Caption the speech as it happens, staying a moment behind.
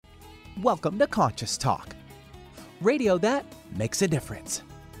Welcome to Conscious Talk, radio that makes a difference.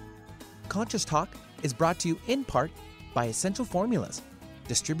 Conscious Talk is brought to you in part by Essential Formulas,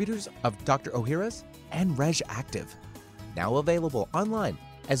 distributors of Dr. Ohhira's and Reg Active, now available online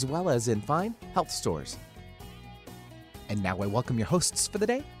as well as in fine health stores. And now I welcome your hosts for the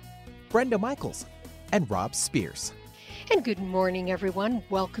day, Brenda Michaels and Rob Spears. And good morning, everyone.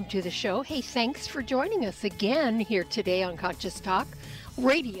 Welcome to the show. Hey, thanks for joining us again here today on Conscious Talk,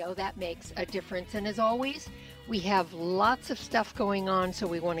 radio that makes a difference. And as always, we have lots of stuff going on, so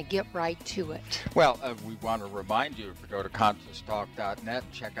we want to get right to it. Well, we want to remind you to go to ConsciousTalk.net,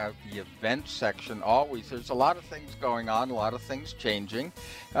 check out the events section. Always, there's a lot of things going on, a lot of things changing.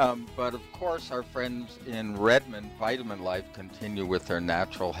 But of course, our friends in Redmond, Vitamin Life, continue with their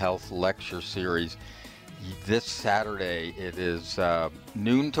Natural Health Lecture Series. This Saturday, it is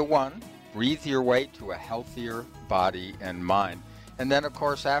noon to 1. Breathe your way to a healthier body and mind. And then, of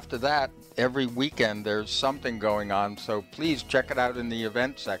course, after that, every weekend there's something going on. So please check it out in the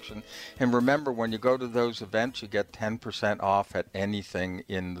event section. And remember, when you go to those events, you get 10% off at anything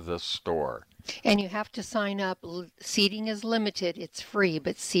in the store. And you have to sign up. Seating is limited. It's free,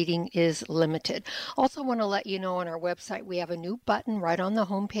 but seating is limited. Also want to let you know on our website, we have a new button right on the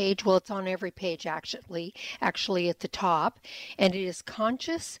home page. Well, it's on every page, actually at the top. And it is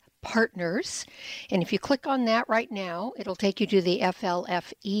Conscious Partners. And if you click on that right now, it'll take you to the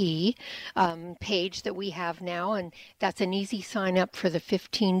FLFE page that we have now. And that's an easy sign up for the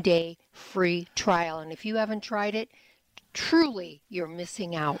 15-day free trial. And if you haven't tried it, truly, you're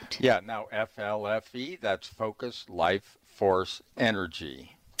missing out. Yeah, now FLFE, that's Focus, Life, Force,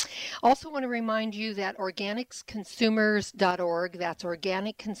 Energy. Also want to remind you that organicsconsumers.org, that's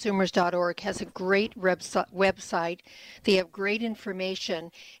organicconsumers.org, has a great website. They have great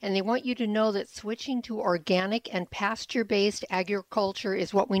information, and they want you to know that switching to organic and pasture-based agriculture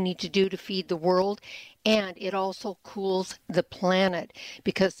is what we need to do to feed the world. And it also cools the planet,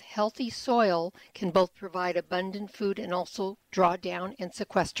 because healthy soil can both provide abundant food and also draw down and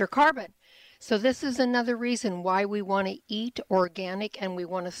sequester carbon. So this is another reason why we want to eat organic and we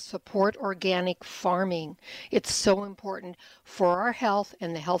want to support organic farming. It's so important for our health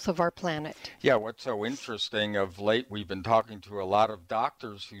and the health of our planet. Yeah, what's so interesting, of late we've been talking to a lot of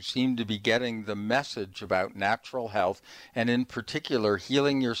doctors who seem to be getting the message about natural health, and in particular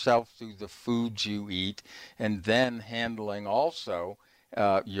healing yourself through the foods you eat, and then handling also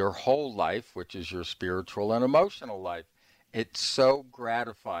your whole life, which is your spiritual and emotional life. It's so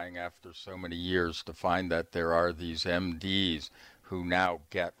gratifying after so many years to find that there are these MDs who now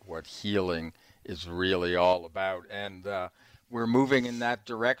get what healing is really all about. And we're moving in that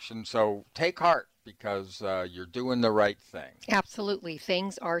direction. So take heart, because you're doing the right thing. Absolutely.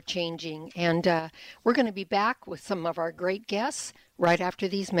 Things are changing. And we're going to be back with some of our great guests right after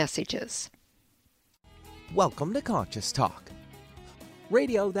these messages. Welcome to Conscious Talk,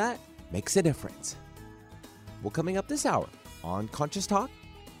 radio that makes a difference. Well, coming up this hour on Conscious Talk,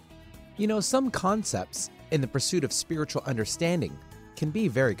 you know, some concepts in the pursuit of spiritual understanding can be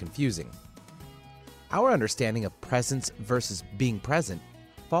very confusing. Our understanding of presence versus being present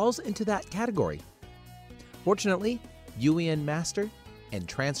falls into that category. Fortunately, Jungian master and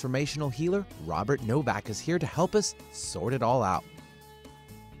transformational healer Robert Novak is here to help us sort it all out.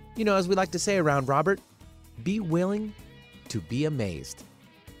 You know, as we like to say around Robert, be willing to be amazed,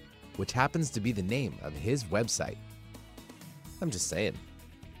 which happens to be the name of his website. I'm just saying.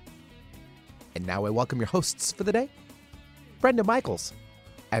 And now I welcome your hosts for the day, Brenda Michaels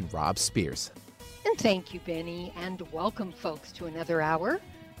and Rob Spears. And thank you, Benny, and welcome, folks, to another hour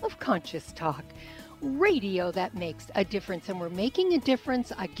of Conscious Talk, radio that makes a difference. And we're making a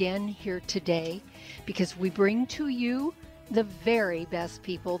difference again here today because we bring to you the very best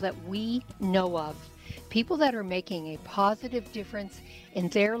people that we know of, people that are making a positive difference in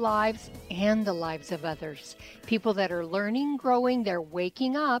their lives and the lives of others, people that are learning, growing, they're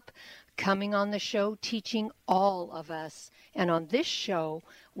waking up, coming on the show, teaching all of us. And on this show,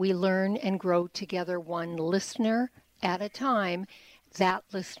 we learn and grow together, one listener at a time. That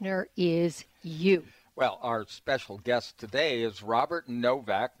listener is you. Well, our special guest today is Robert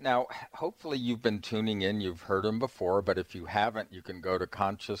Novak. Now, hopefully you've been tuning in. You've heard him before, but if you haven't, you can go to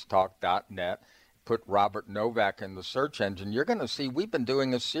ConsciousTalk.net, put Robert Novak in the search engine. You're going to see we've been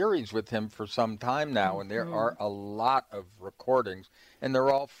doing a series with him for some time now, and there are a lot of recordings, and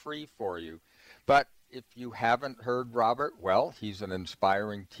they're all free for you. But if you haven't heard Robert, well, he's an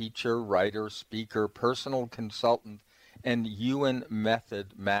inspiring teacher, writer, speaker, personal consultant, and Jungian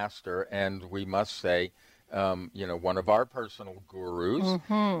method master, and we must say one of our personal gurus.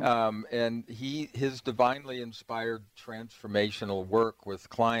 And his divinely inspired transformational work with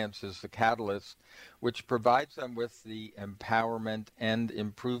clients is the catalyst, which provides them with the empowerment and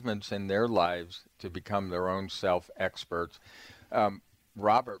improvements in their lives to become their own self-experts.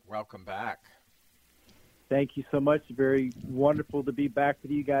 Robert, welcome back. Thank you so much. Very wonderful to be back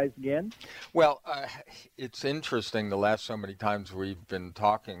with you guys again. Well, it's interesting the last so many times we've been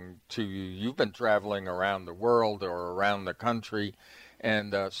talking to you. You've been traveling around the world or around the country,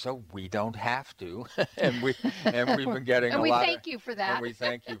 and so we don't have to. and we've been getting and a we lot. Thank you for that. And we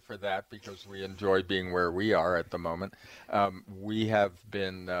thank you for that because we enjoy being where we are at the moment. We have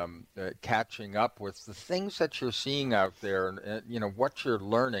been catching up with the things that you're seeing out there, and what you're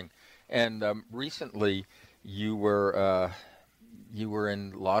learning. And recently, you were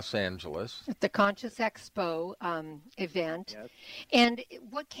in Los Angeles at the Conscious Expo event. Yes. And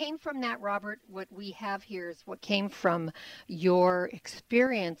what came from that, Robert, what we have here is what came from your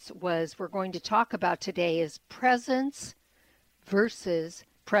experience was we're going to talk about today is presence versus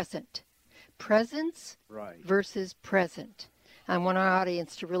present. Presence versus present. I want our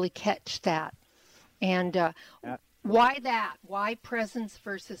audience to really catch that. And why that? Why presence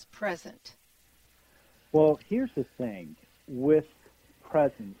versus present? Well, here's the thing. With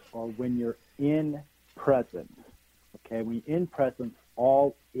presence, or when you're in presence, okay, when you're in presence,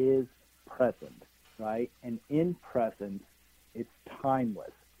 all is present, right? And in presence, it's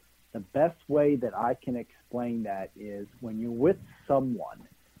timeless. The best way that I can explain that is when you're with someone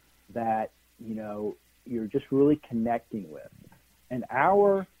that, you're just really connecting with. An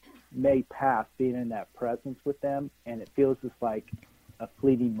hour may pass being in that presence with them, and it feels just like a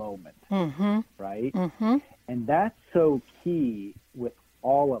fleeting moment, right? And that's so key with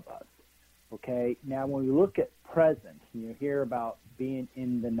all of us, okay? Now, when we look at presence, you hear about being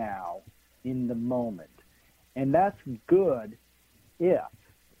in the now, in the moment, and that's good if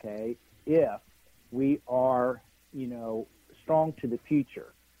we are, strong to the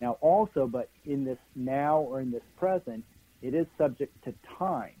future. Now, also, but in this now or in this present, it is subject to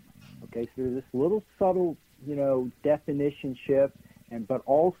time. Okay, so there's this little subtle, definition shift, but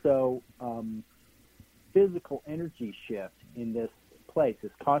also physical energy shift in this place,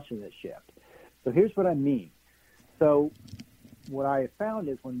 this consciousness shift. So here's what I mean. So what I have found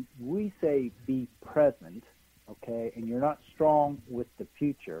is when we say be present, okay, and you're not strong with the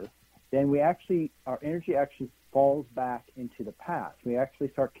future, then our energy actually falls back into the past. We actually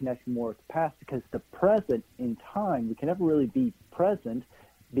start connecting more with the past because the present in time, we can never really be present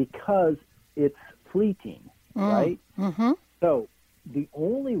because it's fleeting, right? So the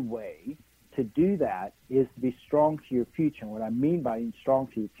only way to do that is to be strong to your future. And what I mean by being strong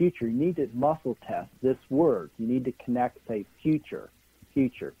to your future, you need to muscle test this word. You need to connect, say, future.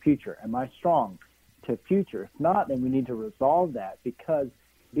 Am I strong to future? If not, then we need to resolve that because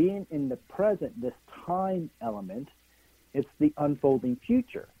being in the present, this time element, it's the unfolding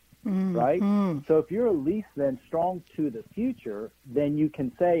future. Right? So if you're at least then strong to the future, then you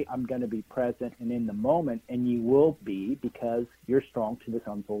can say, I'm going to be present and in the moment, and you will be because you're strong to this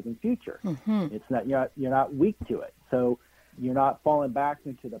unfolding future. It's not you're not weak to it. So you're not falling back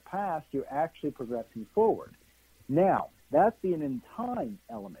into the past, you're actually progressing forward. Now, that's the in time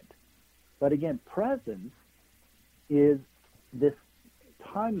element. But again, presence is this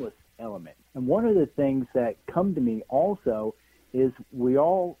timeless element. And one of the things that come to me also is we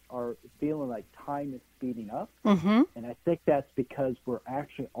all are feeling like time is speeding up. And I think that's because we're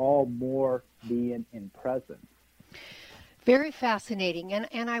actually all more being in presence. Very fascinating.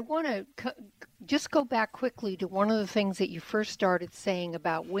 And I want to just go back quickly to one of the things that you first started saying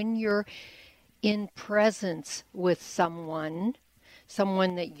about when you're in presence with someone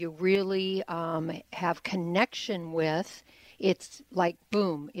that you really have connection with, it's like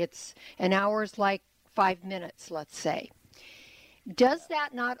boom. It's an hour's like 5 minutes, let's say. Does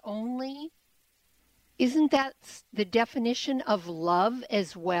that not only, isn't that the definition of love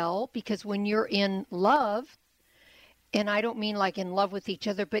as well? Because when you're in love, and I don't mean like in love with each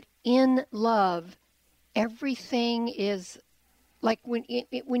other, but in love, everything is like when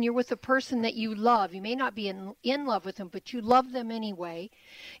you're with a person that you love, you may not be in love with them, but you love them anyway.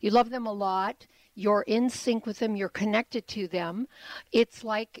 You love them a lot. You're in sync with them. You're connected to them. It's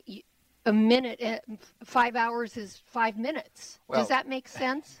like a minute, 5 hours is 5 minutes. Well, does that make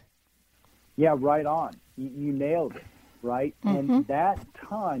sense? Yeah, right on. You nailed it, right? And that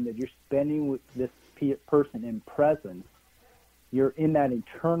time that you're spending with this person in presence, you're in that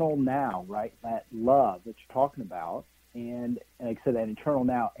eternal now, right? That love that you're talking about. And like I said, that eternal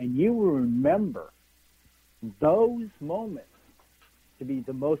now. And you will remember those moments to be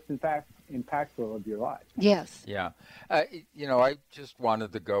the most impactful of your life. Yes. Yeah. I just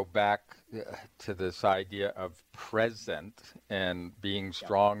wanted to go back to this idea of present and being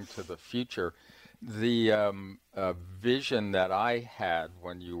strong to the future. The vision that I had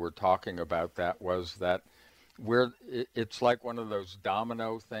when you were talking about that was that it's like one of those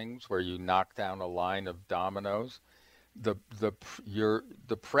domino things where you knock down a line of dominoes. The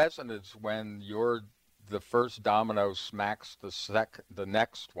present is when the first domino smacks the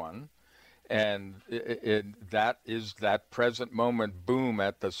next one, and that is that present moment, boom,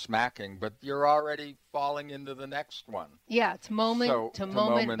 at the smacking, but you're already falling into the next one. Yeah, it's moment to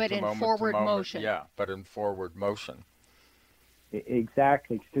moment, but in forward motion. Yeah, but in forward motion.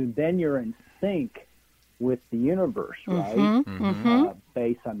 Exactly. So then you're in sync with the universe, right? Mm-hmm. Mm-hmm.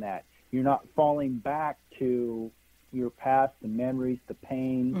 Based on that. You're not falling back to your past, the memories, the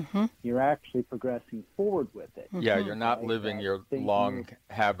pain. Mm-hmm. You're actually progressing forward with it. Yeah, you're not living your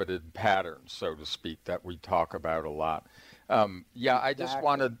long-habited patterns, so to speak, that we talk about a lot. I just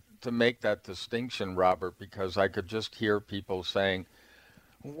wanted to make that distinction, Robert, because I could just hear people saying,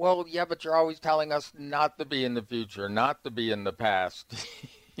 well, yeah, but you're always telling us not to be in the future, not to be in the past,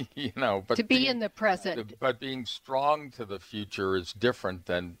 but to be in the present. But being strong to the future is different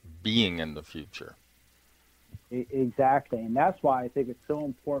than being in the future. Exactly, and that's why I think it's so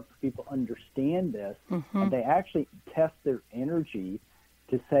important for people to understand this, and they actually test their energy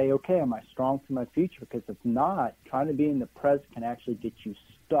to say, okay, am I strong to my future? Because if not, trying to be in the present can actually get you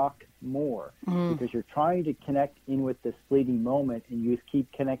stuck more, because you're trying to connect in with this fleeting moment, and you just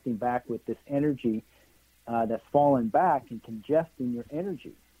keep connecting back with this energy that's falling back and congesting your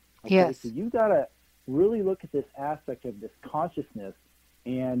energy. Okay? Yes. So you got to really look at this aspect of this consciousness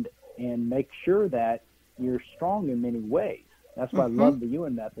and make sure that you're strong in many ways. That's why I love the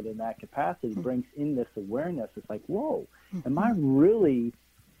Ewan method in that capacity. It brings in this awareness. It's like, whoa, am I really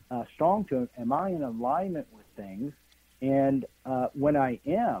strong to it? Am I in alignment with things? And when I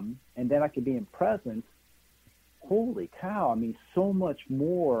am, and then I can be in presence, holy cow, I mean, so much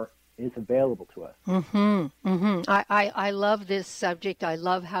more is available to us. I love this subject. I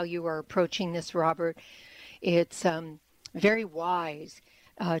love how you are approaching this, Robert. It's very wise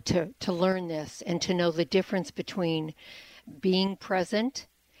to learn this and to know the difference between being present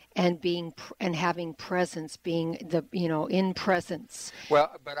and having presence, being in presence.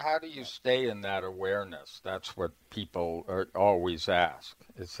 Well, but how do you stay in that awareness? That's what people always ask.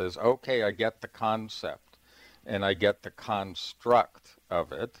 It says, okay, I get the concept and I get the construct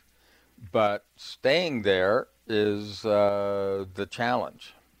of it, but staying there is the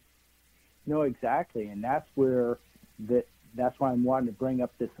challenge. No, exactly, and that's where that's why I'm wanting to bring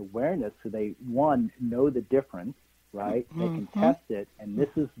up this awareness, so they, one, know the difference, right? They can test it, and this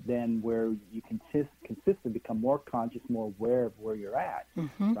is then where you can consistently become more conscious, more aware of where you're at,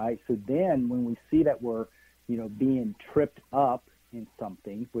 right? So then when we see that we're, being tripped up in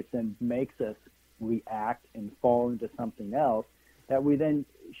something, which then makes us react and fall into something else, that we then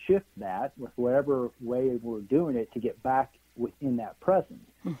shift that with whatever way we're doing it to get back within that presence.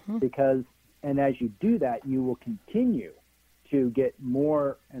 And as you do that, you will continue to get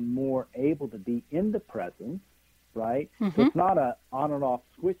more and more able to be in the presence, right? So it's not a on and off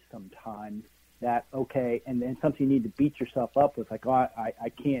switch sometimes that, okay, and then something you need to beat yourself up with, like, oh, I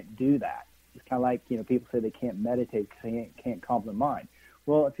can't do that. It's kind of like, people say they can't meditate because they can't calm their mind.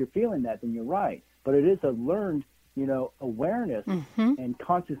 Well, if you're feeling that, then you're right. But it is a learned, awareness and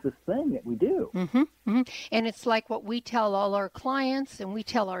consciousness thing that we do. And it's like what we tell all our clients and we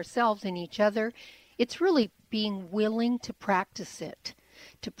tell ourselves and each other. It's really being willing to practice it.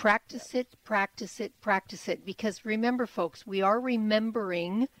 To practice it, practice it, practice it. Because remember, folks, we are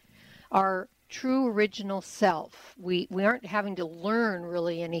remembering our true original self. We aren't having to learn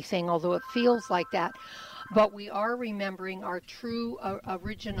really anything, although it feels like that. But we are remembering our true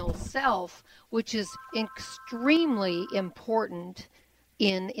original self, which is extremely important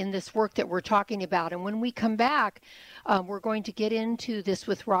in this work that we're talking about. And when we come back, we're going to get into this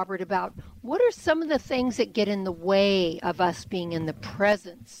with Robert about what are some of the things that get in the way of us being in the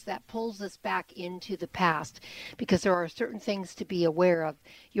presence, that pulls us back into the past, because there are certain things to be aware of.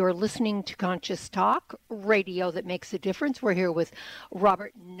 You're listening to Conscious Talk, radio that makes a difference. We're here with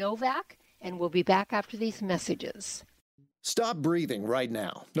Robert Novak, and we'll be back after these messages. Stop breathing right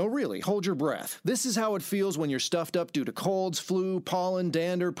now. No, really, hold your breath. This is how it feels when you're stuffed up due to colds, flu, pollen,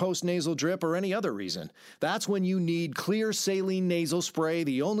 dander, postnasal drip, or any other reason. That's when you need Clear Saline Nasal Spray,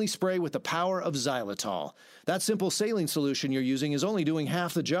 the only spray with the power of xylitol. That simple saline solution you're using is only doing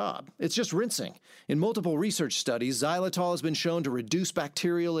half the job. It's just rinsing. In multiple research studies, xylitol has been shown to reduce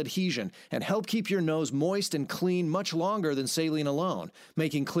bacterial adhesion and help keep your nose moist and clean much longer than saline alone,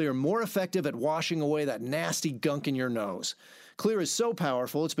 making Clear more effective at washing away that nasty gunk in your nose. Clear is so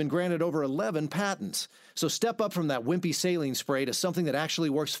powerful, it's been granted over 11 patents. So step up from that wimpy saline spray to something that actually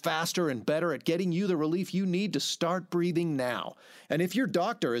works faster and better at getting you the relief you need to start breathing now. And if your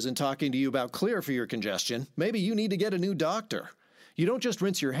doctor isn't talking to you about Clear for your congestion, maybe you need to get a new doctor. You don't just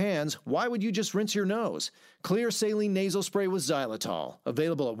rinse your hands. Why would you just rinse your nose? Clear Saline Nasal Spray with xylitol.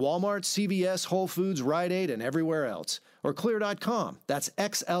 Available at Walmart, CVS, Whole Foods, Rite Aid, and everywhere else. Or Clear.com. That's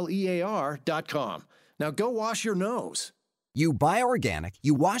XLEAR.com. Now go wash your nose. You buy organic,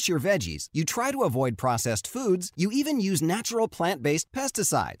 you wash your veggies, you try to avoid processed foods, you even use natural plant-based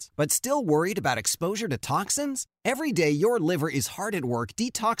pesticides, but still worried about exposure to toxins? Every day, your liver is hard at work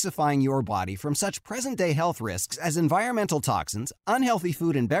detoxifying your body from such present-day health risks as environmental toxins, unhealthy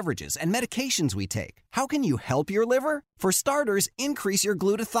food and beverages, and medications we take. How can you help your liver? For starters, increase your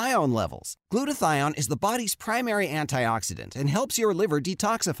glutathione levels. Glutathione is the body's primary antioxidant and helps your liver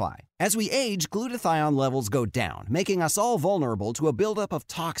detoxify. As we age, glutathione levels go down, making us all vulnerable to a buildup of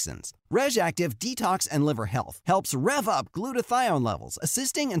toxins. RegActive Detox and Liver Health helps rev up glutathione levels,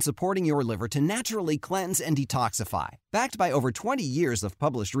 assisting and supporting your liver to naturally cleanse and detoxify. Backed by over 20 years of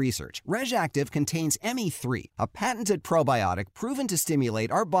published research, RegActive contains ME3, a patented probiotic proven to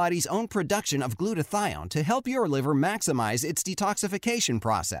stimulate our body's own production of glutathione to help your liver maximize its detoxification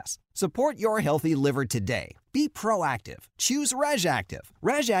process. Support your healthy liver today. Be proactive. Choose RegActive.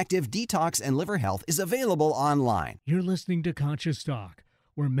 RegActive Detox and Liver Health is available online. You're listening to Conscious Talk,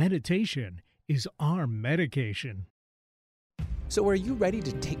 where meditation is our medication. So are you ready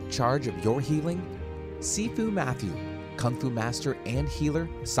to take charge of your healing? Sifu Matthew, Kung Fu master and healer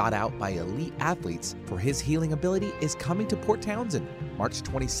sought out by elite athletes for his healing ability, is coming to Port Townsend March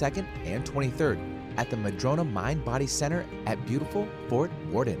 22nd and 23rd at the Madrona Mind Body Center at beautiful Fort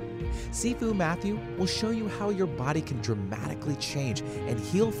Worden. Sifu Matthew will show you how your body can dramatically change and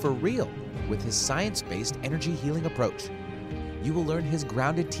heal for real with his science-based energy healing approach. You will learn his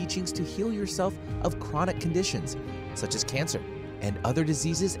grounded teachings to heal yourself of chronic conditions such as cancer and other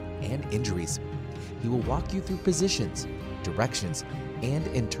diseases and injuries. He will walk you through positions, directions, and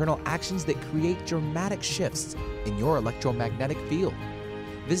internal actions that create dramatic shifts in your electromagnetic field.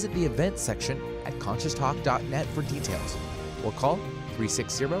 Visit the events section at conscioustalk.net for details or call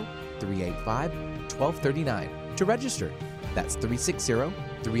 360-385-1239 to register. That's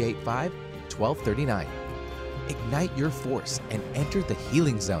 360-385-1239. Ignite your force and enter the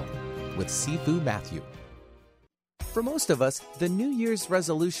healing zone with Sifu Matthew. For most of us, the New Year's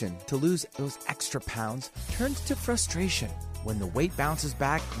resolution to lose those extra pounds turns to frustration when the weight bounces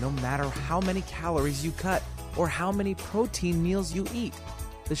back no matter how many calories you cut or how many protein meals you eat.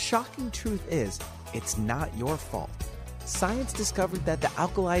 The shocking truth is, it's not your fault. Science discovered that the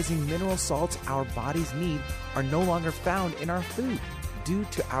alkalizing mineral salts our bodies need are no longer found in our food due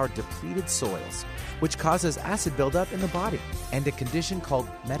to our depleted soils, which causes acid buildup in the body and a condition called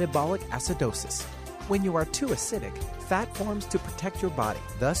metabolic acidosis. When you are too acidic, fat forms to protect your body.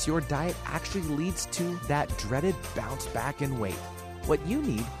 Thus, your diet actually leads to that dreaded bounce back in weight. What you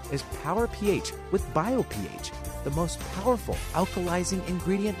need is Power pH with BioPH, the most powerful alkalizing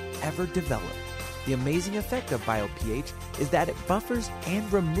ingredient ever developed. The amazing effect of BioPH is that it buffers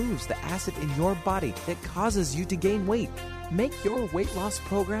and removes the acid in your body that causes you to gain weight. Make your weight loss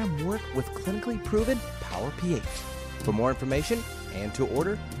program work with clinically proven Power pH. For more information and to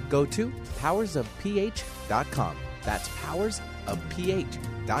order, go to powersofph.com. That's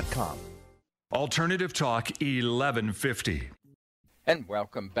powersofph.com. Alternative Talk 1150. And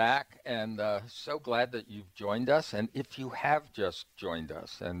welcome back, and so glad that you've joined us. And if you have just joined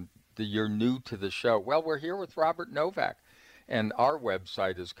us and you're new to the show, well, we're here with Robert Novak, and our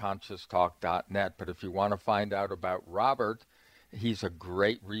website is conscioustalk.net. But if you want to find out about Robert, he's a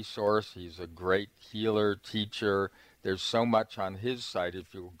great resource. He's a great healer, teacher. There's so much on his site.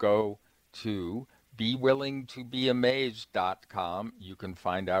 If you go to bewillingtobeamazed.com, you can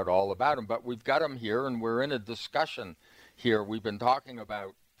find out all about him. But we've got him here, and we're in a discussion here. We've been talking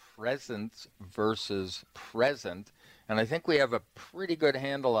about presence versus present, and I think we have a pretty good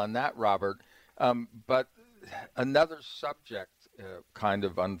handle on that, Robert. But another subject kind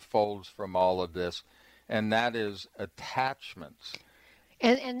of unfolds from all of this, and that is attachments.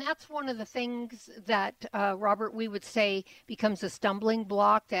 And that's one of the things that, Robert, we would say becomes a stumbling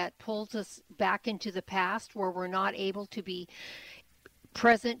block that pulls us back into the past where we're not able to be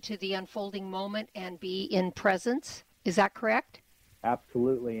present to the unfolding moment and be in presence. Is that correct?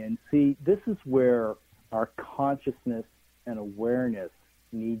 Absolutely. And see, this is where our consciousness and awareness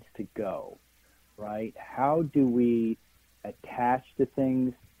needs to go, right? How do we attach to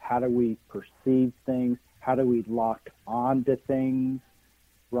things? How do we perceive things? How do we lock on to things,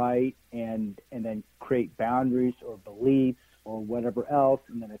 right? And then create boundaries or beliefs or whatever else,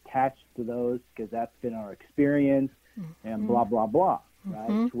 and then attach to those because that's been our experience, and blah, blah, blah,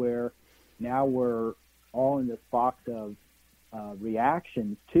 right? To where now we're all in this box of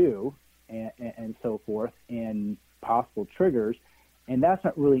reactions too, and so forth, and possible triggers, and that's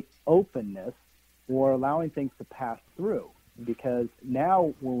not really openness or allowing things to pass through, because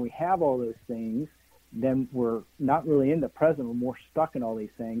now when we have all those things, then we're not really in the present, we're more stuck in all these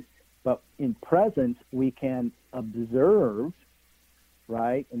things. But in presence, we can observe,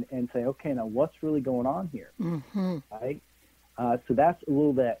 right, and say, okay, now what's really going on here, right? So that's a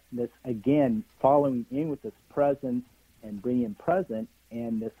little bit, this, again, following in with this presence and bringing present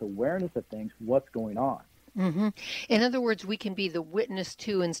and this awareness of things, what's going on. In other words, we can be the witness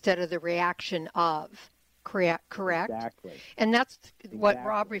to instead of the reaction of. Correct? Exactly. And that's what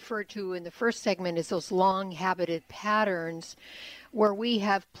Rob referred to in the first segment, is those long habited patterns where we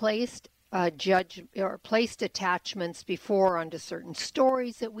have placed placed attachments before onto certain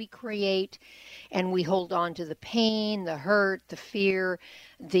stories that we create, and we hold on to the pain, the hurt, the fear,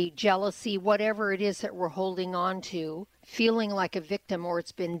 the jealousy, whatever it is that we're holding on to, feeling like a victim or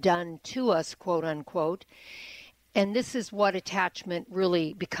it's been done to us, quote unquote. And this is what attachment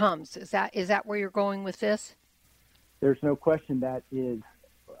really becomes. Is that where you're going with this? There's no question that is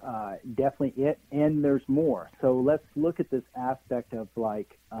definitely it, and there's more. So let's look at this aspect of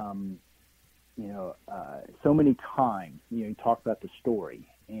like, so many times, you talk about the story,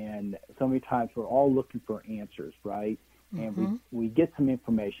 and so many times we're all looking for answers, right? And we get some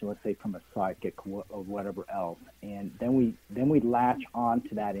information, let's say from a psychic or whatever else, and then we latch on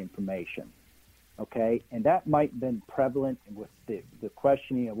to that information. Okay, and that might have been prevalent with the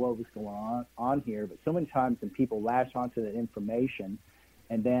questioning of what was going on here, but so many times when people latch onto that information,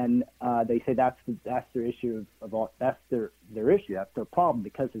 and then they say that's their issue of all, that's their issue, that's their problem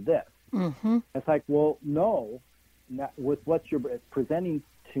because of this. It's like, well, no, with what you're presenting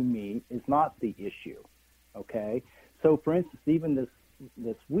to me is not the issue. Okay, so for instance, even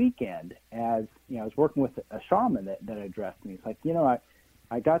this weekend, as I was working with a shaman that addressed me. It's like,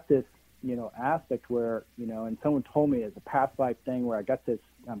 I got this aspect where, and someone told me it's a past life thing where I got this,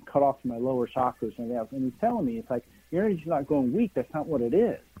 I'm cut off from my lower chakras and everything else. And he's telling me, it's like, your energy's not going weak. That's not what it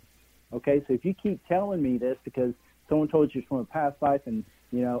is. Okay, so if you keep telling me this because someone told you it's from a past life and,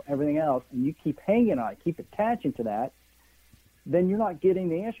 everything else, and you keep hanging on it, keep attaching to that, then you're not getting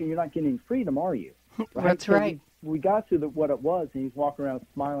the answer. You're not getting freedom, are you? Right? That's right. We got to what it was, and he's walking around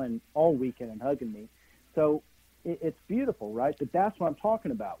smiling all weekend and hugging me. So it's beautiful, right? But that's what I'm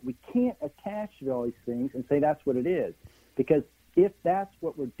talking about. We can't attach to all these things and say that's what it is, because if that's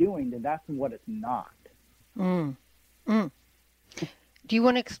what we're doing, then that's what it's not. Do you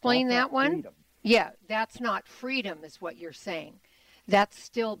want to explain that one? Freedom. Yeah, that's not freedom is what you're saying. That's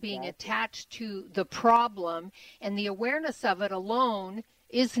still being attached to the problem, and the awareness of it alone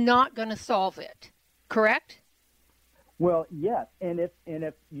is not going to solve it. Correct? Well, yes, and if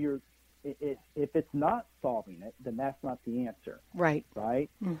it's not solving it, then that's not the answer. Right. Right?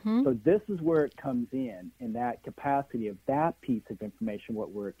 So this is where it comes in that capacity of that piece of information,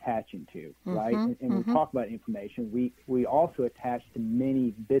 what we're attaching to, right? And we talk about information. We also attach to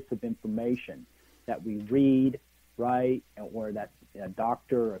many bits of information that we read, right? Or that a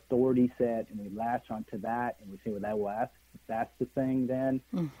doctor or authority said, and we latch onto that, and we say, well, that's the thing then,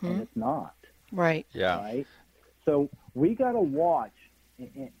 and it's not. Right. Yeah. Right? So we got to watch,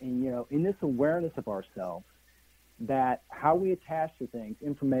 and in this awareness of ourselves, that how we attach to things,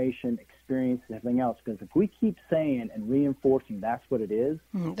 information, experience, and everything else. Because if we keep saying and reinforcing that's what it is,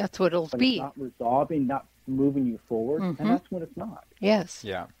 that's what it'll but be. It's not resolving, not moving you forward, and that's what it's not. Yes.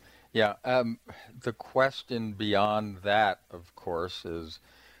 Yeah. Yeah. The question beyond that, of course, is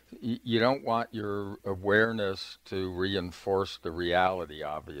you don't want your awareness to reinforce the reality,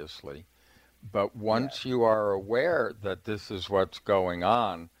 obviously. But once you are aware that this is what's going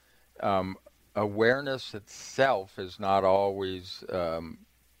on, awareness itself is not always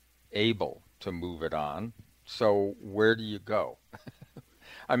able to move it on. So where do you go?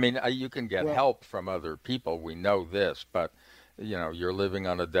 I mean, you can get help from other people. We know this, but, you're living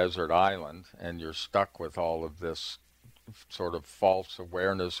on a desert island and you're stuck with all of this sort of false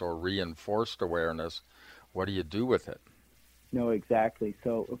awareness or reinforced awareness, what do you do with it? No, exactly.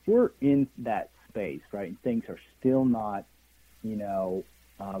 So if we're in that space, right, and things are still not,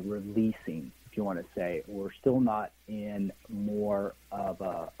 releasing, if you want to say, or still not in more of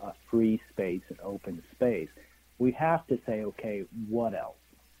a free space, an open space, we have to say, okay, what else?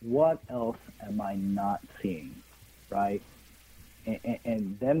 What else am I not seeing, right?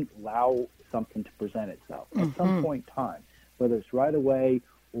 And then allow something to present itself at some point in time, whether it's right away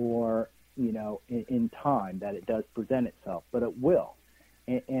or, in time that it does present itself, but it will.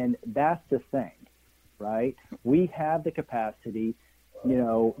 And that's the thing, right? We have the capacity,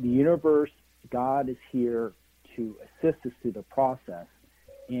 the universe, God is here to assist us through the process,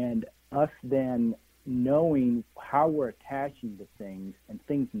 and us then knowing how we're attaching to things and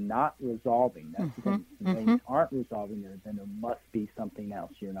things not resolving. That's the thing. When things aren't resolving, then there must be something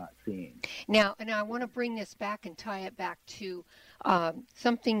else you're not seeing. Now, and I want to bring this back and tie it back to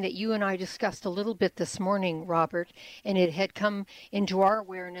something that you and I discussed a little bit this morning, Robert, and it had come into our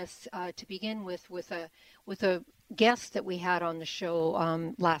awareness to begin with a guest that we had on the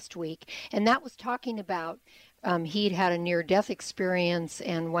show last week, and that was talking about he'd had a near-death experience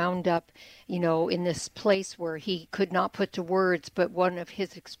and wound up, in this place where he could not put to words, but one of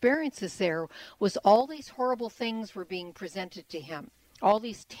his experiences there was all these horrible things were being presented to him, all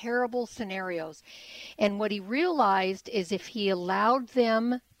these terrible scenarios. And what he realized is if he allowed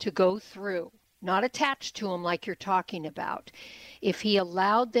them to go through, not attached to him like you're talking about, if he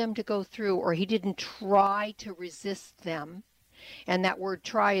allowed them to go through, or he didn't try to resist them, and that word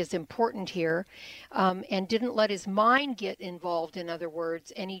try is important here, and didn't let his mind get involved, in other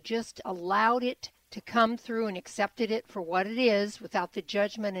words, and he just allowed it to come through and accepted it for what it is without the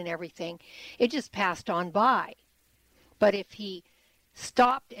judgment and everything, it just passed on by. But if he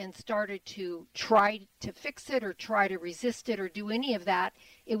stopped and started to try to fix it or try to resist it or do any of that,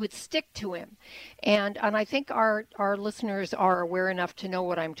 it would stick to him. And I think our listeners are aware enough to know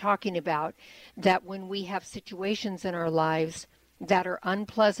what I'm talking about, that when we have situations in our lives that are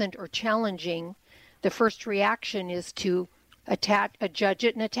unpleasant or challenging, the first reaction is to judge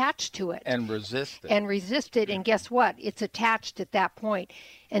it and attach to it. And resist it. And guess what? It's attached at that point.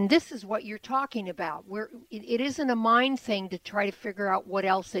 And this is what you're talking about. It isn't a mind thing to try to figure out what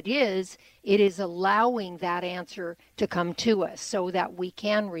else it is. It is allowing that answer to come to us so that we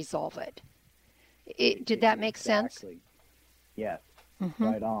can resolve it. Did that make sense? Yes,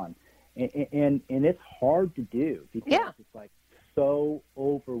 right on. And it's hard to do because it's like so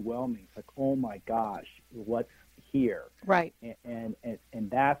overwhelming. It's like, oh my gosh, what's here? Right. And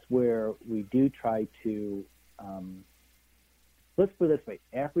that's where we do try to, let's put it this way,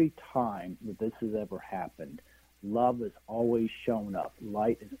 every time that this has ever happened, love has always shown up.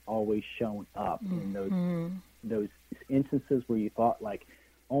 Light has always shown up in those instances where you thought like,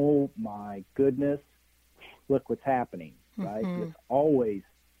 oh my goodness, look what's happening, right? It's always,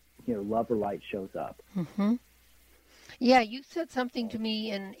 love or light shows up. Yeah, you said something to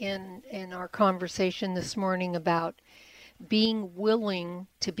me in our conversation this morning about being willing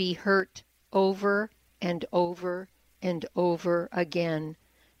to be hurt over and over and over again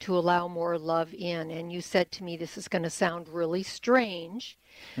to allow more love in. And you said to me, this is going to sound really strange,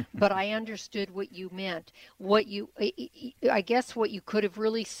 but I understood what you meant. I guess what you could have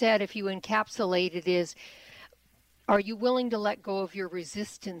really said if you encapsulated is, are you willing to let go of your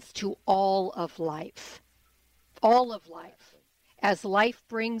resistance to all of life? All of life. As life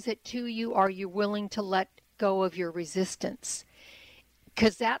brings it to you, are you willing to let go of your resistance?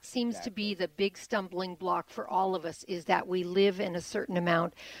 Because that seems to be the big stumbling block for all of us, is that we live in a certain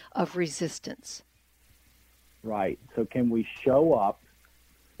amount of resistance. Right. So can we show up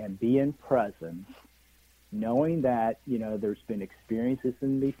and be in presence, knowing that, there's been experiences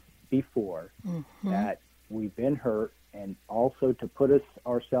before, that we've been hurt, and also to put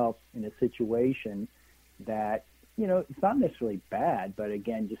ourselves in a situation that, it's not necessarily bad, but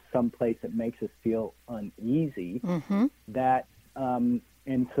again, just someplace that makes us feel uneasy, that,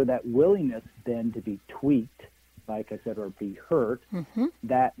 and so that willingness then to be tweaked, like I said, or be hurt,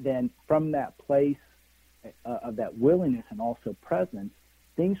 that then from that place of that willingness and also presence,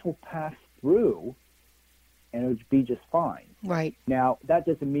 things will pass through and it would be just fine. Right. Now, that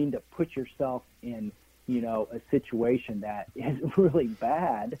doesn't mean to put yourself in, a situation that is really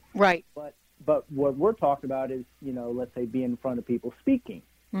bad. Right. But what we're talking about is, let's say, being in front of people speaking,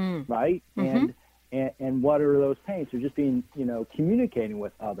 right? And And what are those pains? So just being, communicating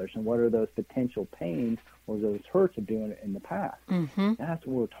with others, and what are those potential pains or those hurts of doing it in the past. Mm-hmm. That's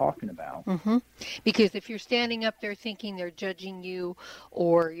what we're talking about. Mm-hmm. Because if you're standing up there thinking they're judging you,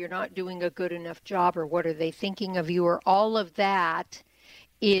 or you're not doing a good enough job, or what are they thinking of you, or all of that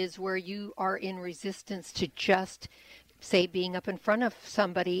is where you are in resistance to just, say, being up in front of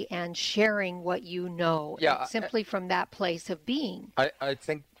somebody and sharing what you know, simply from that place of being. I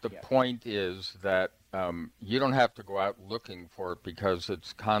think the point is that you don't have to go out looking for it, because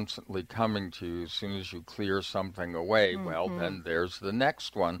it's constantly coming to you. As soon as you clear something away, well, then there's the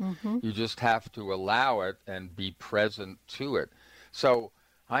next one. Mm-hmm. You just have to allow it and be present to it. So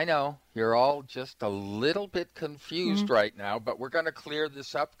I know you're all just a little bit confused right now, but we're going to clear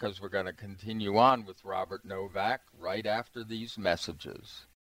this up, because we're going to continue on with Robert Novak right after these messages.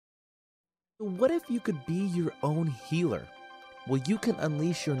 What if you could be your own healer? Well, you can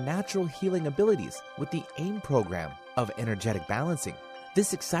unleash your natural healing abilities with the AIM program of energetic balancing.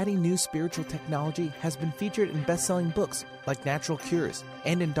 This exciting new spiritual technology has been featured in best-selling books like Natural Cures,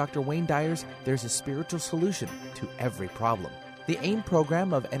 and in Dr. Wayne Dyer's There's a Spiritual Solution to Every Problem. The AIM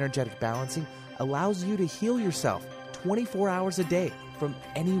program of energetic balancing allows you to heal yourself 24 hours a day from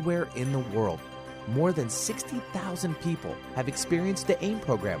anywhere in the world. More than 60,000 people have experienced the AIM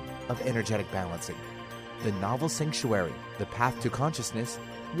program of energetic balancing. The novel Sanctuary, The Path to Consciousness,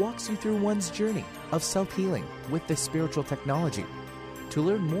 walks you through one's journey of self-healing with this spiritual technology. To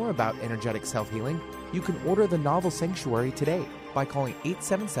learn more about energetic self-healing, you can order the novel Sanctuary today by calling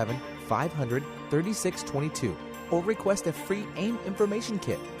 877-500-3622 or request a free AIM information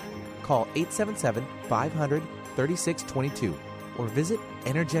kit. Call 877-500-3622 or visit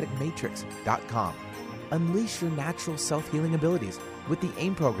energeticmatrix.com. Unleash your natural self-healing abilities with the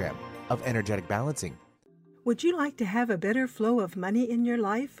AIM program of energetic balancing. Would you like to have a better flow of money in your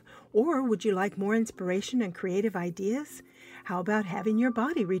life? Or would you like more inspiration and creative ideas? How about having your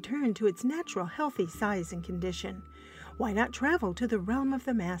body return to its natural healthy size and condition? Why not travel to the realm of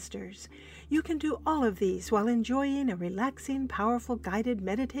the masters? You can do all of these while enjoying a relaxing, powerful, guided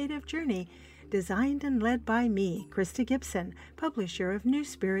meditative journey designed and led by me, Krista Gibson, publisher of New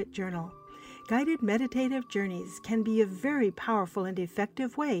Spirit Journal. Guided meditative journeys can be a very powerful and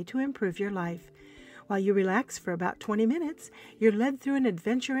effective way to improve your life. While you relax for about 20 minutes, you're led through an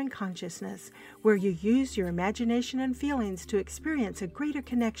adventure in consciousness where you use your imagination and feelings to experience a greater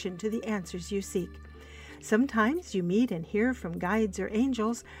connection to the answers you seek. Sometimes you meet and hear from guides or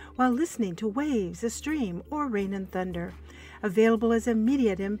angels while listening to waves, a stream, or rain and thunder. Available as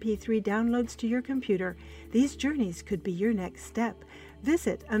immediate MP3 downloads to your computer, these journeys could be your next step.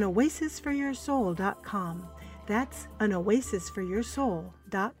 Visit anoasisforyoursoul.com. That's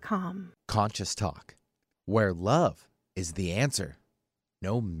anoasisforyoursoul.com. Conscious Talk, where love is the answer,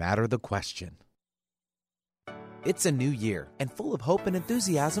 no matter the question. It's a new year and full of hope and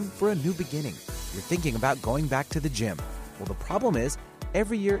enthusiasm for a new beginning. You're thinking about going back to the gym. Well, the problem is,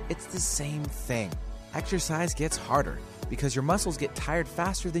 every year it's the same thing. Exercise gets harder because your muscles get tired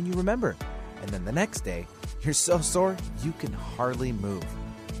faster than you remember. And then the next day, you're so sore you can hardly move.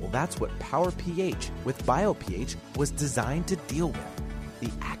 Well, that's what Power pH with BioPH was designed to deal with. The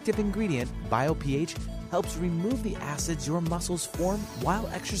active ingredient, BioPH, helps remove the acids your muscles form while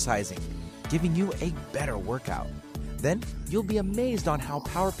exercising, giving you a better workout. Then you'll be amazed on how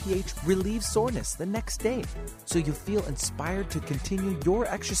Power pH relieves soreness the next day, so you feel inspired to continue your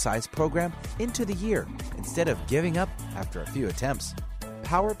exercise program into the year instead of giving up after a few attempts.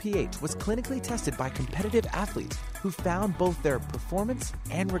 Power pH was clinically tested by competitive athletes who found both their performance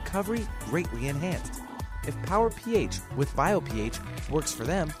and recovery greatly enhanced. If Power pH with BioPH works for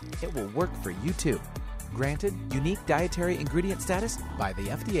them, it will work for you too. Granted unique dietary ingredient status by the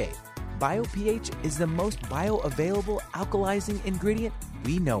FDA. BioPH is the most bioavailable alkalizing ingredient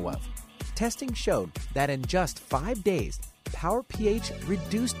we know of. Testing showed that in just 5 days, Power pH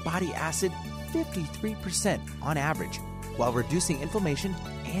reduced body acid 53% on average, while reducing inflammation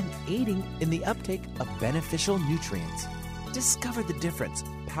and aiding in the uptake of beneficial nutrients. Discover the difference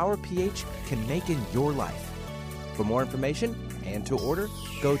Power pH can make in your life. For more information and to order,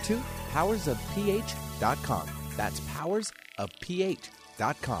 go to powersofph.com. That's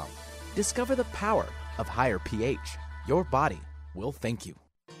powersofph.com. Discover the power of higher pH. Your body will thank you.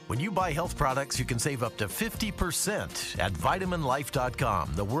 When you buy health products, you can save up to 50% at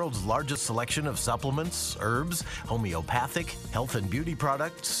vitaminlife.com, the world's largest selection of supplements, herbs, homeopathic, health and beauty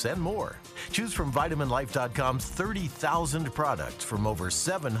products, and more. Choose from vitaminlife.com's 30,000 products from over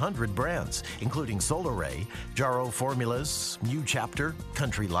 700 brands, including Solaray, Jarrow Formulas, New Chapter,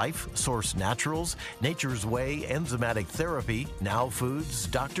 Country Life, Source Naturals, Nature's Way, Enzymatic Therapy, Now Foods,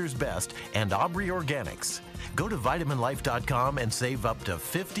 Doctor's Best, and Aubrey Organics. Go to vitaminlife.com and save up to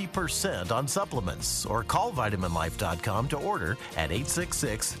 50% on supplements, or call vitaminlife.com to order at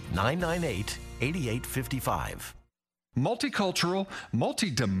 866-998-8855. Multicultural,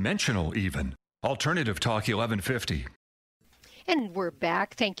 multidimensional even. Alternative Talk 1150. And we're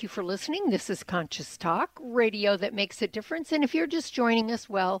back. Thank you for listening. This is Conscious Talk, radio that makes a difference. And if you're just joining us,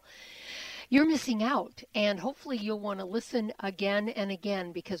 well, you're missing out. And hopefully you'll want to listen again and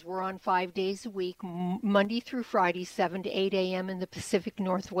again, because we're on 5 days a week, Monday through Friday, 7 to 8 a.m. in the Pacific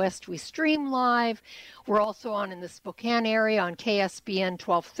Northwest. We stream live. We're also on in the Spokane area on KSBN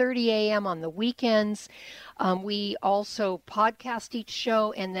 12:30 a.m. on the weekends. We also podcast each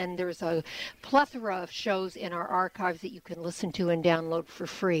show, and then there's a plethora of shows in our archives that you can listen to and download for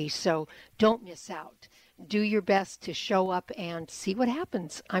free. So don't miss out. Do your best to show up and see what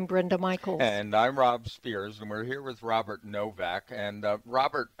happens. I'm Brenda Michaels. And I'm Rob Spears, and we're here with Robert Novak. And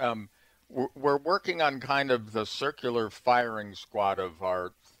Robert, we're working on kind of the circular firing squad of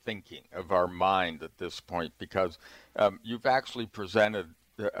our thinking, of our mind at this point, because you've actually presented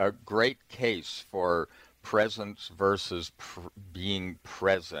a great case for presence versus being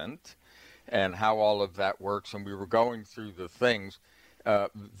present, and how all of that works. And we were going through the things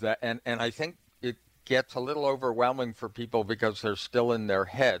and I think it gets a little overwhelming for people because they're still in their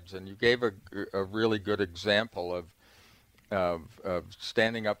heads. And you gave a really good example of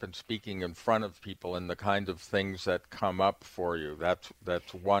standing up and speaking in front of people and the kind of things that come up for you.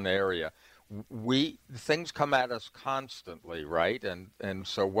 That's one area. Things come at us constantly, right? And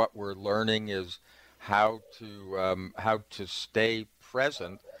so what we're learning is how to stay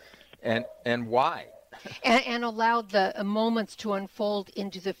present and why. And allow the moments to unfold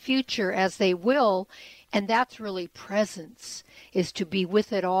into the future as they will. And that's really presence, is to be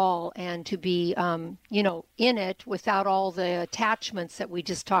with it all and to be, in it without all the attachments that we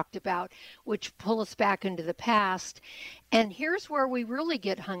just talked about, which pull us back into the past. And here's where we really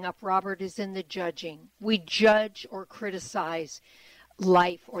get hung up, Robert, is in the judging. We judge or criticize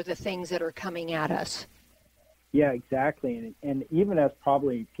life or the things that are coming at us. Yeah, exactly. And even as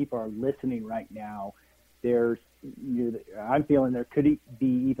probably people are listening right now, I'm feeling there could be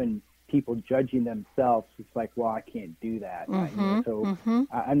even people judging themselves. It's like, well, I can't do that. Mm-hmm,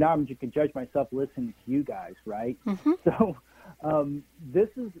 I'm just can judge myself listening to you guys, right? Mm-hmm. So this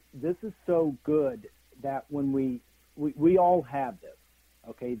is so good that when we all have this,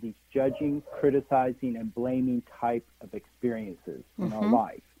 okay, these judging, criticizing, and blaming type of experiences in our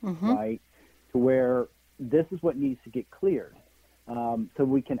life, right? To where this is what needs to get cleared. So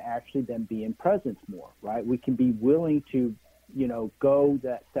we can actually then be in presence more, right? We can be willing to, go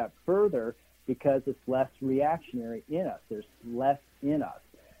that step further because it's less reactionary in us. There's less in us.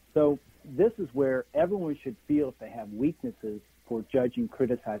 So this is where everyone should feel if they have weaknesses for judging,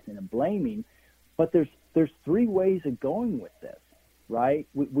 criticizing, and blaming. But there's three ways of going with this, right?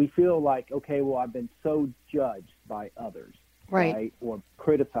 We feel like, okay, well, I've been so judged by others, right? Or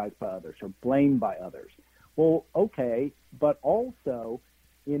criticized by others or blamed by others. Well, okay, but also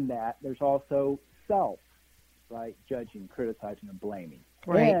in that there's also self, right? Judging, criticizing, and blaming.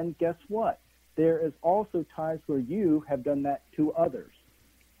 Right. And guess what? There is also times where you have done that to others.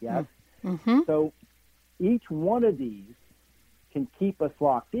 Yes? Mm-hmm. So each one of these can keep us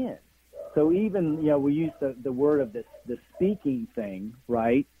locked in. So even, we use the word of the speaking thing,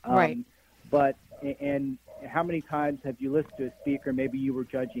 right? Right. But, and how many times have you listened to a speaker, maybe you were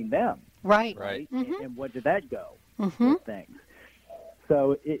judging them? Right. Mm-hmm. And what did that go? Mm-hmm. With things.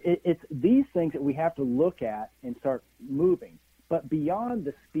 So it's these things that we have to look at and start moving. But beyond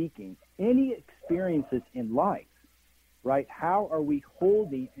the speaking, any experiences in life, right? How are we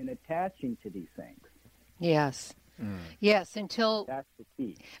holding and attaching to these things? Yes. Yes, until... That's the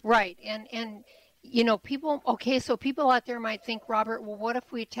key. Right. And people, okay, so people out there might think, Robert, well, what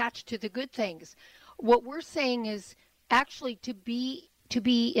if we attach to the good things? What we're saying is actually to be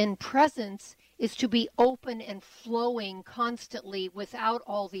in presence is to be open and flowing constantly without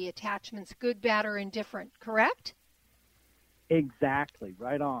all the attachments, good, bad, or indifferent, correct? Exactly.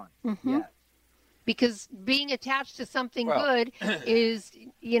 Right on. Mm-hmm. Yes. Because being attached to something good is,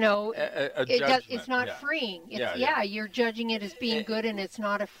 it's not freeing. You're judging it as being good, and it's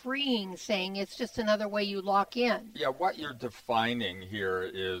not a freeing thing. It's just another way you lock in. Yeah, what you're defining here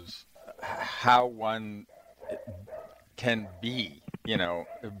is how one can be,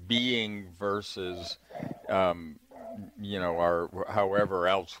 being versus, our however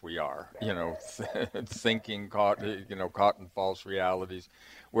else we are, thinking caught in false realities.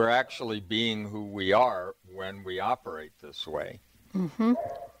 We're actually being who we are when we operate this way. Mm-hmm.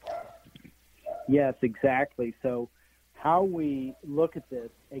 Yes, exactly. So how we look at this,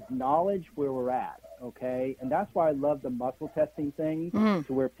 acknowledge where we're at, okay? And that's why I love the muscle testing thing,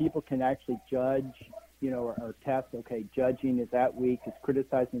 to where people can actually judge, or test, okay, judging, is that weak? Is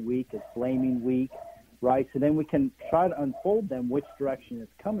criticizing weak? Is blaming weak? Right? So then we can try to unfold them which direction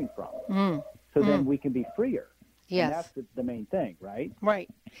it's coming from. So then we can be freer. Yes. And that's the main thing, right? Right.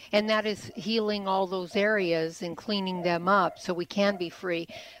 And that is healing all those areas and cleaning them up so we can be free,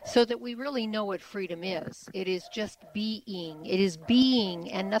 so that we really know what freedom is. It is just being. It is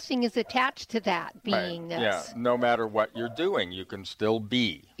being, and nothing is attached to that beingness. Right. Yeah. No matter what you're doing, you can still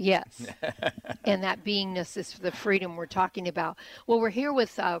be. Yes. And that beingness is the freedom we're talking about. Well, we're here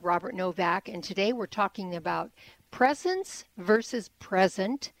with Robert Novak, and today we're talking about presence versus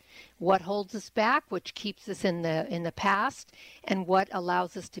present. What holds us back, which keeps us in the past, and what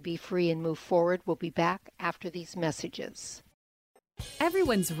allows us to be free and move forward. We'll be back after these messages.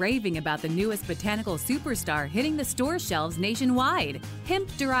 Everyone's raving about the newest botanical superstar hitting the store shelves nationwide.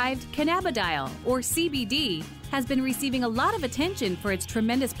 Hemp-derived cannabidiol, or CBD, has been receiving a lot of attention for its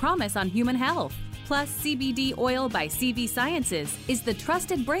tremendous promise on human health. Plus, CBD Oil by CV Sciences is the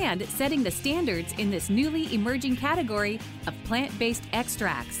trusted brand setting the standards in this newly emerging category of plant-based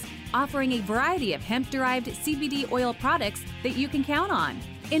extracts, offering a variety of hemp-derived CBD oil products that you can count on.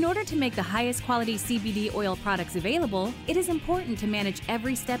 In order to make the highest quality CBD oil products available, it is important to manage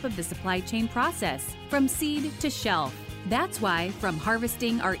every step of the supply chain process, from seed to shelf. That's why, from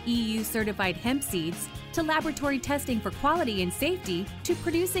harvesting our EU-certified hemp seeds, to laboratory testing for quality and safety, to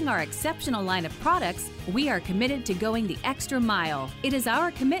producing our exceptional line of products, we are committed to going the extra mile. It is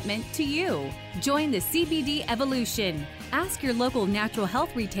our commitment to you. Join the CBD evolution. Ask your local natural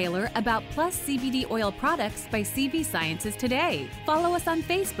health retailer about Plus CBD oil products by CV Sciences today. Follow us on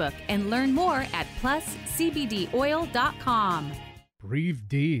Facebook and learn more at pluscbdoil.com. Breathe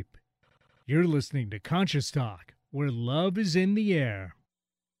deep. You're listening to Conscious Talk, where love is in the air.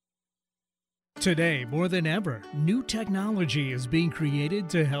 Today, more than ever, new technology is being created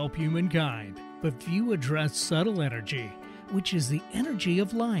to help humankind. But few address subtle energy, which is the energy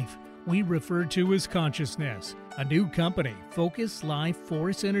of life we refer to as consciousness. A new company, Focus Life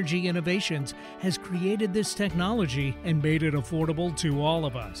Force Energy Innovations, has created this technology and made it affordable to all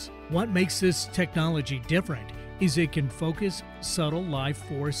of us. What makes this technology different is it can focus subtle life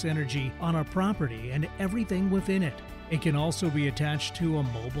force energy on a property and everything within it. It can also be attached to a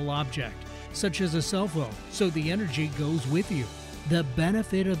mobile object, such as a cell phone, so the energy goes with you. The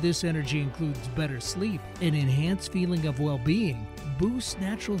benefit of this energy includes better sleep, an enhanced feeling of well-being, boosts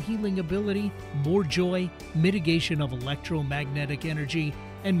natural healing ability, more joy, mitigation of electromagnetic energy,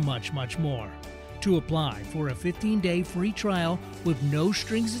 and much, much more. To apply for a 15-day free trial with no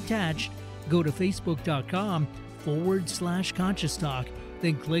strings attached, go to facebook.com/Conscious Talk,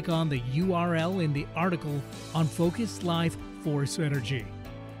 then click on the URL in the article on Focus Life Force Energy.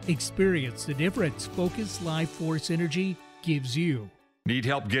 Experience the difference Focus Life Force Energy gives you. Need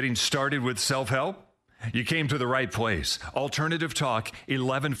help getting started with self-help? You came to the right place. Alternative Talk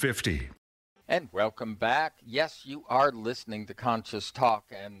 1150. And welcome back. Yes, you are listening to Conscious Talk,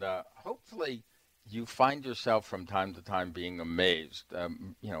 and hopefully you find yourself from time to time being amazed,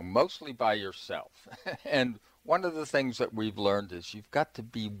 mostly by yourself. And one of the things that we've learned is you've got to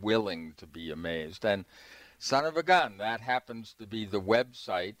be willing to be amazed. And son of a gun, that happens to be the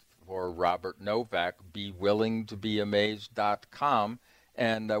website for Robert Novak, bewillingtobeamazed.com.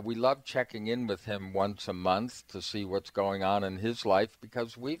 And we love checking in with him once a month to see what's going on in his life,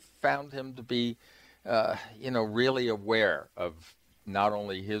 because we've found him to be, really aware of not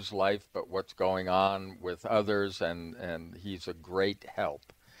only his life, but what's going on with others, and he's a great help.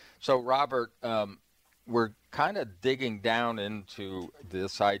 So, Robert, we're kind of digging down into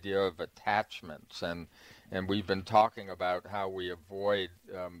this idea of attachments, and we've been talking about how we avoid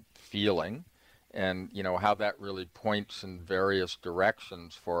feeling, and how that really points in various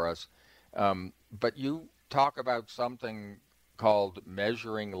directions for us. But you talk about something called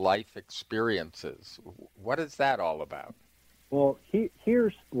measuring life experiences. What is that all about? Well,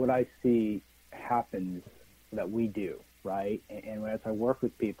 here's what I see happens that we do, right? And as I work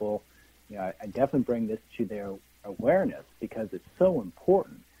with people, I definitely bring this to their awareness because it's so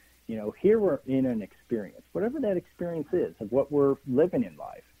important. Here we're in an experience, whatever that experience is, of what we're living in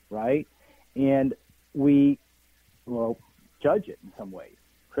life, right? And we, judge it in some ways,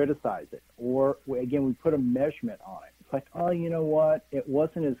 criticize it, or again, we put a measurement on it. It's like, oh, you know what? It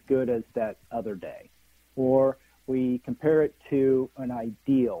wasn't as good as that other day. Or we compare it to an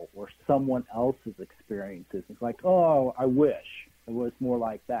ideal or someone else's experiences. It's like, oh, I wish it was more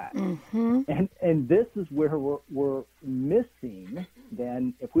like that. Mm-hmm. And this is where we're missing.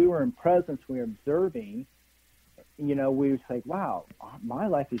 Then if we were in presence, we were observing, we would say, wow, my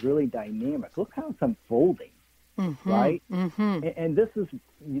life is really dynamic. Look how it's unfolding, right? Mm-hmm. And this is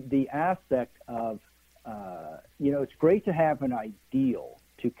the aspect of, it's great to have an ideal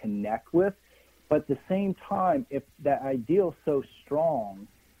to connect with, but at the same time, if that ideal is so strong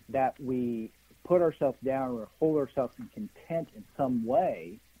that we put ourselves down or hold ourselves in content in some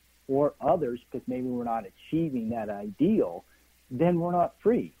way, or others, because maybe we're not achieving that ideal, then we're not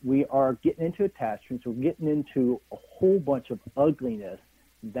free. We are getting into attachments. We're getting into a whole bunch of ugliness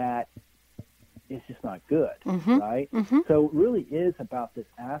that is just not good, right? Mm-hmm. So it really is about this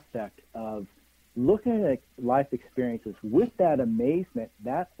aspect of looking at life experiences with that amazement,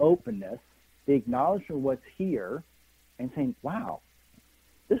 that openness, the acknowledgement of what's here, and saying, wow,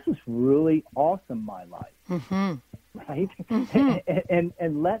 this is really awesome, my life, right?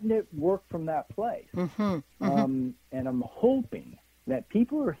 And letting it work from that place. And I'm hoping that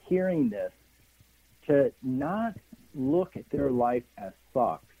people are hearing this to not look at their life as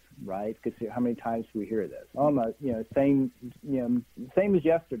sucks, right? Because how many times do we hear this? Oh, same as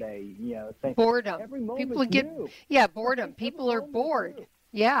yesterday. Same. Boredom. Every moment People get new. boredom. People are bored.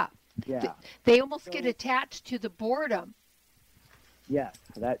 Yeah. They almost get attached to the boredom. Yes,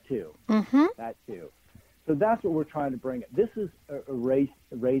 that too. Mm-hmm. That too. So that's what we're trying to bring. This is a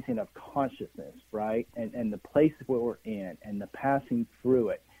raising of consciousness, right? And the place where we're in, and the passing through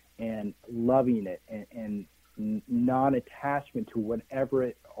it, and loving it, and non-attachment to whatever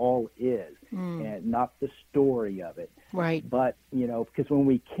it all is, and not the story of it. Right. But, because when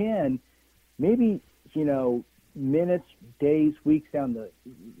we can, maybe, minutes, days, weeks down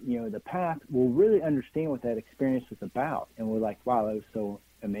the path, we'll really understand what that experience was about. And we're like, wow, that was so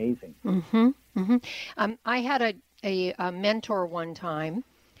amazing. I had a mentor one time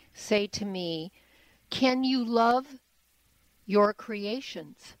say to me, can you love your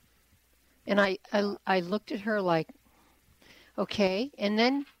creations? And I looked at her like, okay. And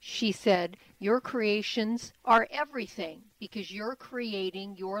then she said, your creations are everything, because you're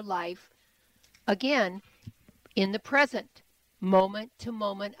creating your life, again, in the present, moment to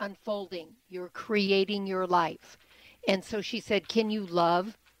moment unfolding. You're creating your life. And so she said, can you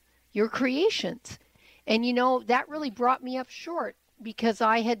love your creations? And that really brought me up short, because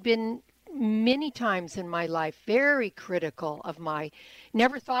I had been many times in my life very critical of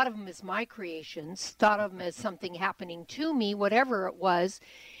never thought of them as my creations, thought of them as something happening to me, whatever it was.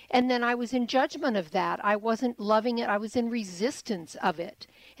 And then I was in judgment of that. I wasn't loving it. I was in resistance of it.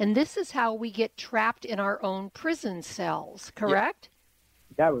 And this is how we get trapped in our own prison cells, correct?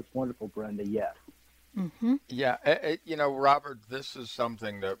 Yeah. That was wonderful, Brenda, yes. Yeah, Robert, this is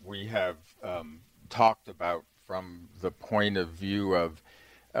something that we have talked about from the point of view of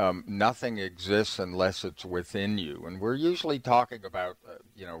nothing exists unless it's within you. And we're usually talking about,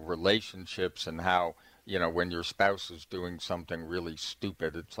 relationships and how, when your spouse is doing something really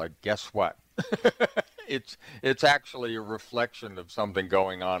stupid, it's like, guess what? It's actually a reflection of something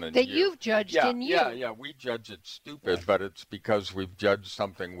going on in that you. You've judged in you. Yeah, we judge it stupid, but it's because we've judged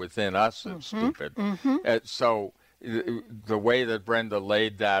something within us as stupid. So the way that Brenda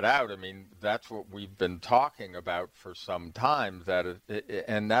laid that out, I mean, that's what we've been talking about for some time,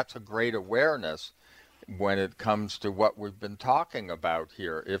 and that's a great awareness when it comes to what we've been talking about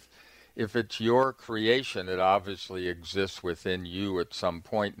here. If it's your creation, it obviously exists within you at some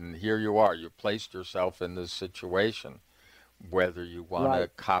point, and here you are. You placed yourself in this situation, whether you want to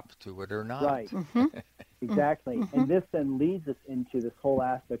cop to it or not. Right. Exactly. And this then leads us into this whole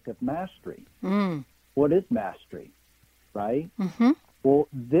aspect of mastery. What is mastery, right? Well,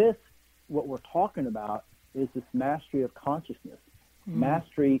 what we're talking about is this mastery of consciousness,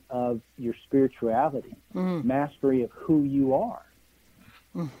 mastery of your spirituality, mastery of who you are.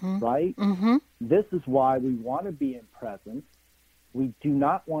 Right? This is why we want to be in presence. We do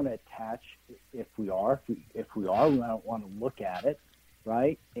not want to attach. If we are, we don't want to look at it,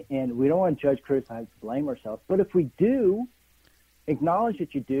 right? And we don't want to judge, criticize, blame ourselves. But if we do, acknowledge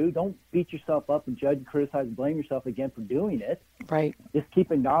that you do. Don't beat yourself up and judge and criticize and blame yourself again for doing it. Right. Just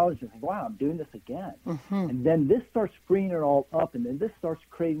keep acknowledging, wow, I'm doing this again. And then this starts freeing it all up, and then this starts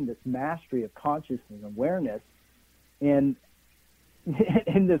creating this mastery of consciousness and awareness. And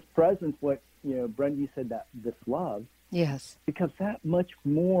in this presence, what, Brenda, you said that this love, yes, becomes that much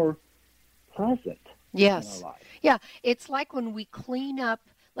more present. Yes. In our life. Yeah. It's like when we clean up,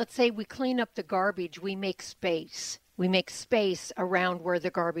 let's say we clean up the garbage, we make space. We make space around where the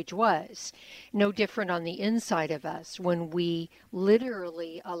garbage was. No different on the inside of us when we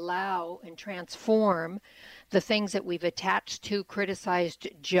literally allow and transform the things that we've attached to, criticized,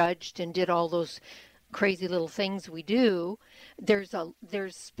 judged, and did all those crazy little things we do. There's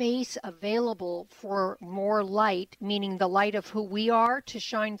space available for more light, meaning the light of who we are, to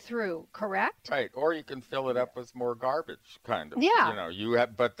shine through, correct? Right. Or you can fill it up with more garbage, kind of. Yeah.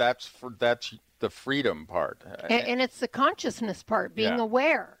 But that's the freedom part. And it's the consciousness part, being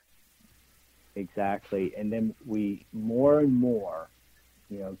aware. Exactly. And then we more and more,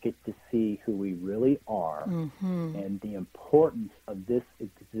 get to see who we really are and the importance of this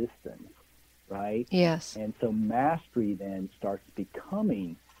existence, right? Yes. And so mastery then starts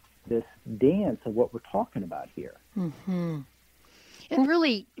becoming this dance of what we're talking about here. And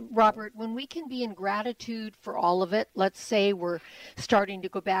really, Robert, when we can be in gratitude for all of it, let's say we're starting to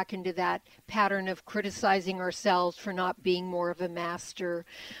go back into that pattern of criticizing ourselves for not being more of a master,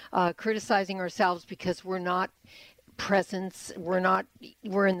 criticizing ourselves because we're not presence,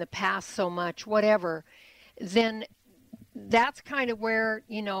 we're in the past so much, whatever, then that's kind of where,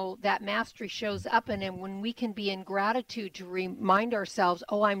 that mastery shows up. And then when we can be in gratitude to remind ourselves,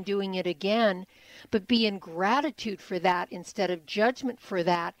 oh, I'm doing it again, but be in gratitude for that instead of judgment for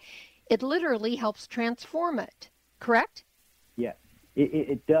that, it literally helps transform it. Correct? Yes,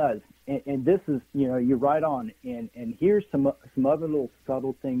 it does. And this is, you're right on. And here's some other little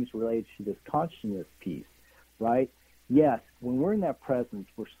subtle things related to this consciousness piece, right? Yes, when we're in that presence,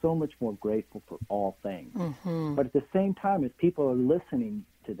 we're so much more grateful for all things. But at the same time, as people are listening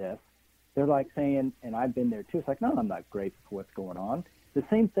to this, they're like saying, and I've been there too, it's like, no, I'm not grateful for what's going on. The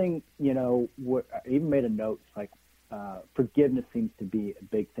same thing, I even made a note, it's like forgiveness seems to be a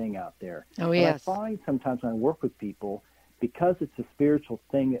big thing out there. Oh, yes. And I find sometimes when I work with people, because it's a spiritual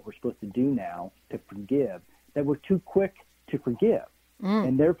thing that we're supposed to do now, to forgive, that we're too quick to forgive.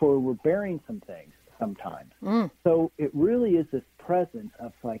 And therefore, we're burying some things sometimes. So it really is this presence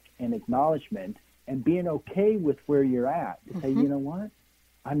of like an acknowledgement and being okay with where you're at, to say, you know what,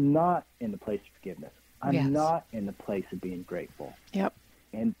 I'm not in the place of forgiveness. I'm not in the place of being grateful. Yep.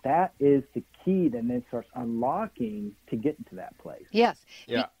 And that is the key that then starts unlocking to get into that place. Yes.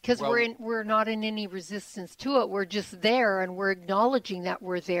 Yeah. Because we're not in any resistance to it. We're just there, and we're acknowledging that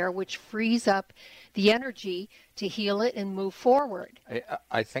we're there, which frees up the energy to heal it and move forward.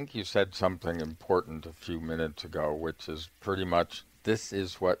 I think you said something important a few minutes ago, which is pretty much this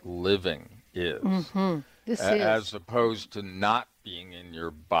is what living is. This is. As opposed to not being in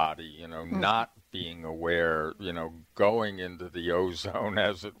your body, not being aware, going into the ozone,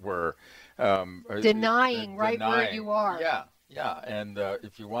 as it were. Denying where you are. Yeah. And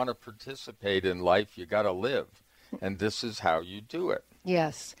if you want to participate in life, you got to live. And this is how you do it.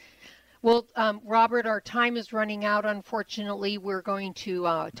 Yes. Well, Robert, our time is running out, unfortunately. We're going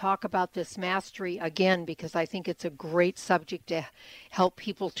to talk about this mastery again because I think it's a great subject to help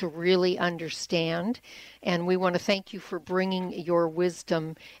people to really understand. And we want to thank you for bringing your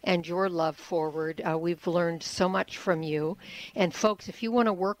wisdom and your love forward. We've learned so much from you. And folks, if you want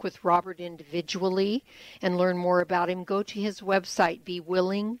to work with Robert individually and learn more about him, go to his website,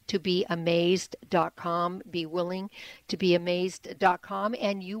 bewillingtobeamazed.com, bewillingtobeamazed.com,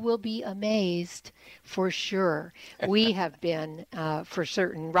 and you will be amazed for sure. We have been for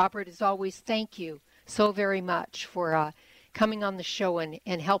certain. Robert, as always, thank you so very much for coming on the show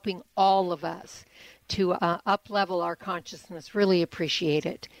and helping all of us to up-level our consciousness. Really appreciate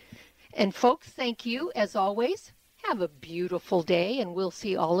it. And folks, thank you as always. Have a beautiful day, and we'll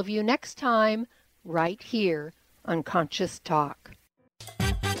see all of you next time right here on Conscious Talk.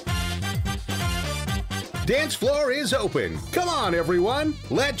 Dance floor is open. Come on, everyone.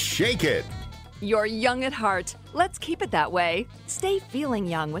 Let's shake it. You're young at heart. Let's keep it that way. Stay feeling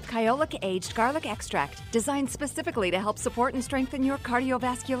young with Kyolic Aged Garlic Extract, designed specifically to help support and strengthen your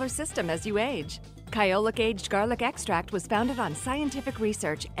cardiovascular system as you age. Kyolic Aged Garlic Extract was founded on scientific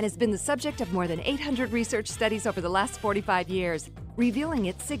research and has been the subject of more than 800 research studies over the last 45 years, revealing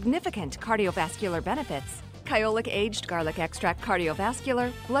its significant cardiovascular benefits. Kyolic Aged Garlic Extract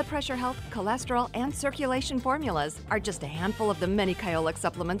Cardiovascular, Blood Pressure Health, Cholesterol, and Circulation formulas are just a handful of the many Kyolic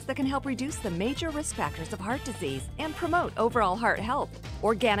supplements that can help reduce the major risk factors of heart disease and promote overall heart health.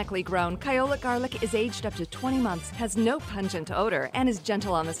 Organically grown, Kyolic garlic is aged up to 20 months, has no pungent odor, and is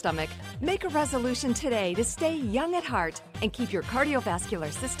gentle on the stomach. Make a resolution today to stay young at heart and keep your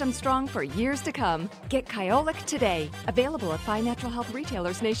cardiovascular system strong for years to come. Get Kyolic today. Available at fine natural health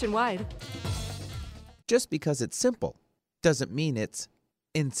retailers nationwide. Just because it's simple doesn't mean it's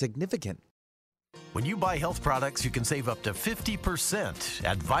insignificant. When you buy health products, you can save up to 50%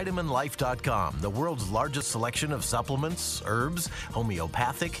 at VitaminLife.com, the world's largest selection of supplements, herbs,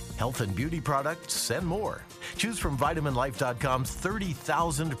 homeopathic, health and beauty products, and more. Choose from VitaminLife.com's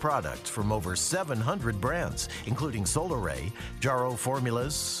 30,000 products from over 700 brands, including Solaray, Jarrow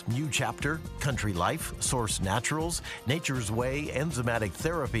Formulas, New Chapter, Country Life, Source Naturals, Nature's Way, Enzymatic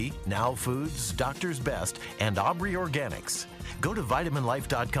Therapy, Now Foods, Doctor's Best, and Aubrey Organics. Go to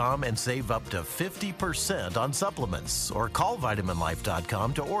VitaminLife.com and save up to 50% on supplements, or call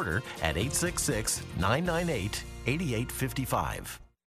VitaminLife.com to order at 866-998-8855.